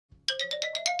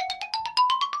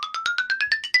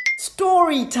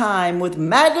story time with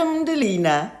Madam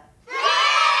Delina.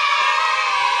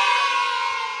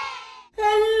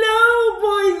 Hello,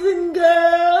 boys and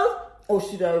girls. Or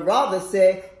should I rather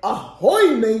say,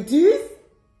 ahoy, mateys.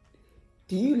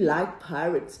 Do you like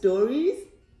pirate stories?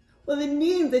 Well, it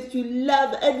means that you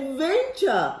love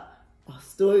adventure. Our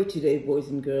story today, boys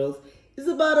and girls, is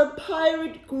about a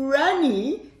pirate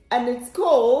granny, and it's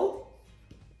called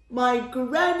My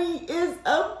Granny is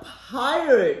a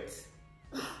Pirate.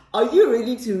 Are you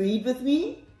ready to read with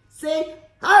me? Say,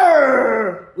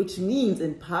 "Arr!" which means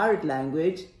in pirate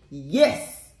language,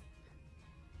 yes.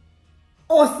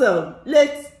 Awesome,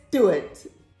 let's do it.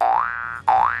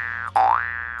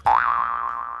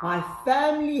 My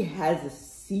family has a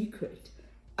secret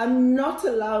I'm not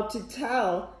allowed to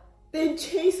tell. They'd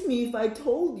chase me if I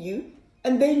told you,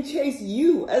 and then chase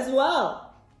you as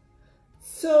well.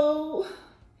 So,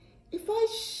 if I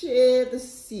share the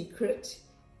secret,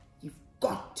 you've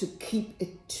got to keep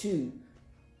it too.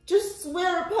 Just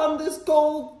swear upon this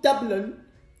gold doubloon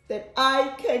that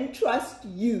I can trust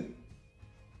you.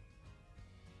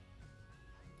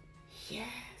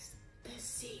 Yes, the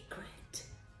secret.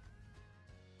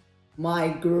 My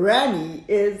granny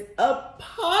is a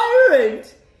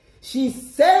pirate.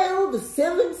 She's sailed the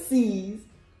 7 seas.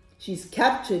 She's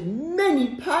captured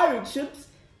many pirate ships,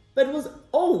 but was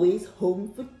always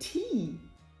home for tea.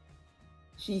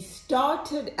 She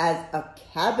started as a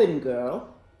cabin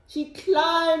girl. She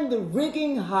climbed the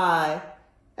rigging high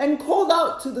and called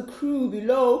out to the crew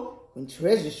below when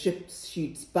treasure ships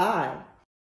she'd spy.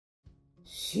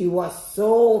 She was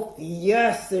so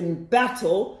fierce in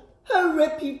battle, her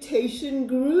reputation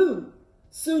grew.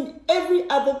 Soon every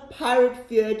other pirate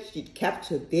feared she'd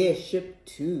capture their ship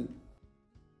too.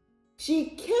 She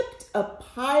kept a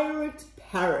pirate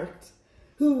parrot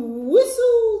who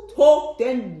whistled, talked,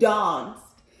 and danced.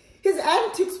 His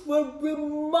antics were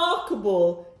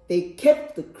remarkable. They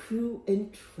kept the crew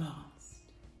entranced.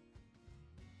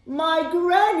 My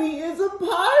granny is a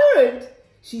pirate.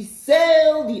 She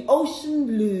sailed the ocean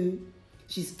blue.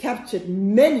 She's captured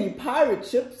many pirate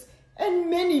ships and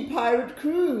many pirate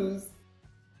crews.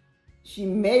 She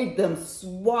made them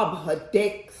swab her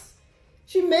decks.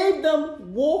 She made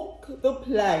them walk the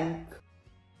plank.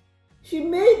 She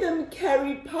made them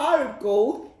carry pirate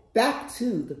gold back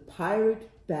to the pirate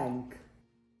bank.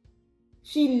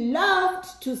 She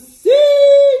loved to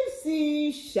sing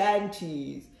sea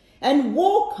shanties and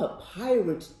walk her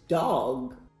pirate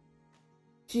dog.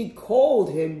 She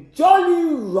called him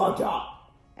Jolly Roger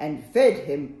and fed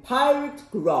him pirate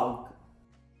grog.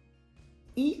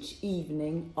 Each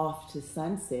evening after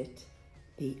sunset,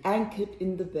 they anchored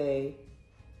in the bay.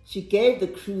 She gave the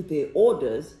crew their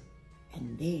orders,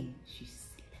 and then she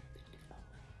slipped away.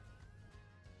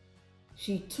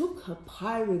 She took her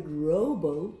pirate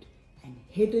rowboat and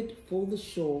headed for the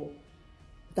shore,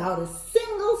 without a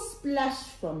single splash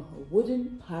from her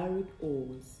wooden pirate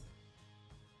oars.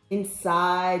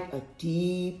 Inside a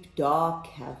deep, dark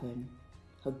cavern,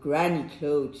 her granny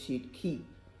clothes she'd keep.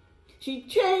 She'd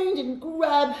change and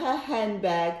grab her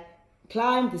handbag,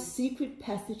 climb the secret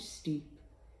passage steep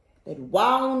that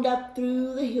wound up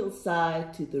through the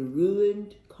hillside to the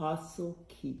ruined castle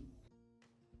keep.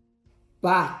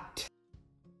 But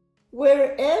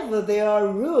wherever there are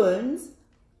ruins,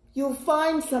 you'll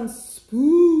find some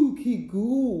spooky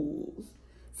ghouls,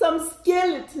 some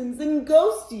skeletons and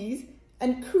ghosties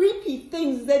and creepy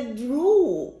things that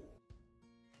drool.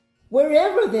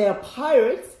 Wherever there are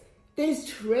pirates, there's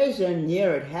treasure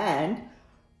near at hand.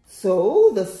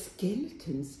 So the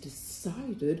skeletons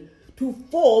decided to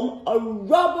form a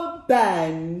rubber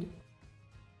band.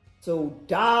 So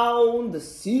down the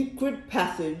secret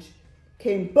passage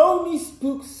came bony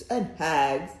spooks and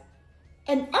hags,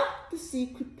 and up the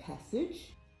secret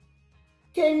passage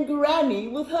came Granny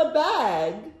with her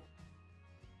bag.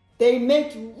 They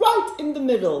met right in the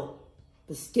middle,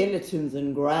 the skeletons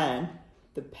and Gran.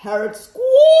 The parrot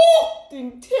squawked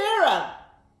in terror,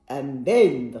 and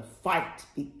then the fight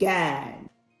began.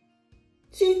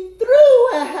 She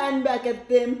threw her hand back at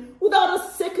them without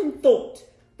a second thought.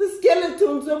 The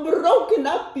skeletons were broken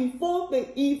up before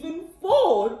they even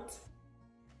fought.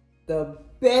 The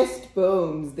best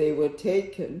bones they were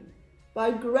taken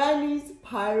by Granny's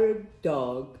pirate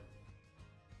dog.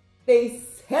 They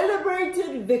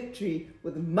celebrated victory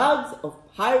with mugs of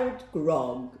pirate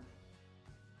grog.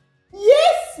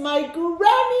 Yes, my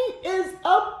granny is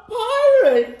a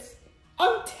pirate.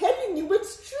 I'm telling you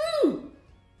it's true.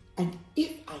 And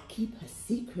if I keep her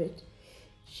secret,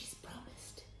 she's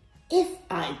promised. If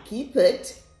I keep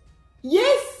it,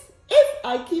 yes, if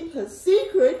I keep her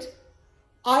secret,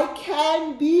 I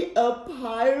can be a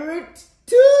pirate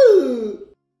too.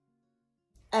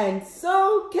 and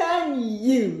so can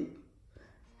you.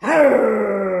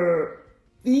 Arrgh!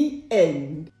 The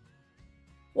end.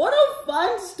 What a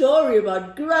fun story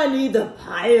about Granny the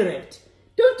pirate.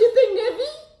 Don't you think,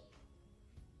 Nevy?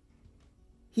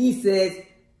 He says,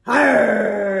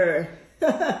 Arrgh!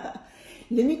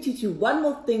 Let me teach you one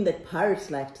more thing that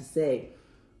pirates like to say.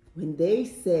 When they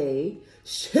say,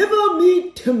 shiver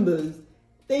me timbers,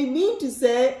 they mean to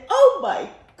say, oh my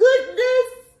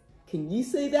goodness. Can you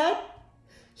say that?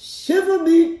 Shiver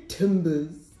me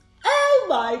timbers. Oh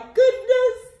my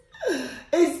goodness.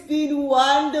 It's been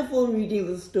wonderful reading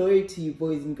the story to you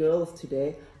boys and girls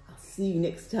today. I'll see you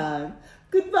next time.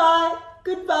 Goodbye,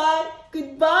 goodbye,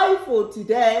 goodbye for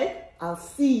today. I'll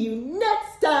see you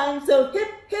next time. So hip,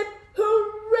 hip,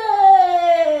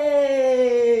 hooray!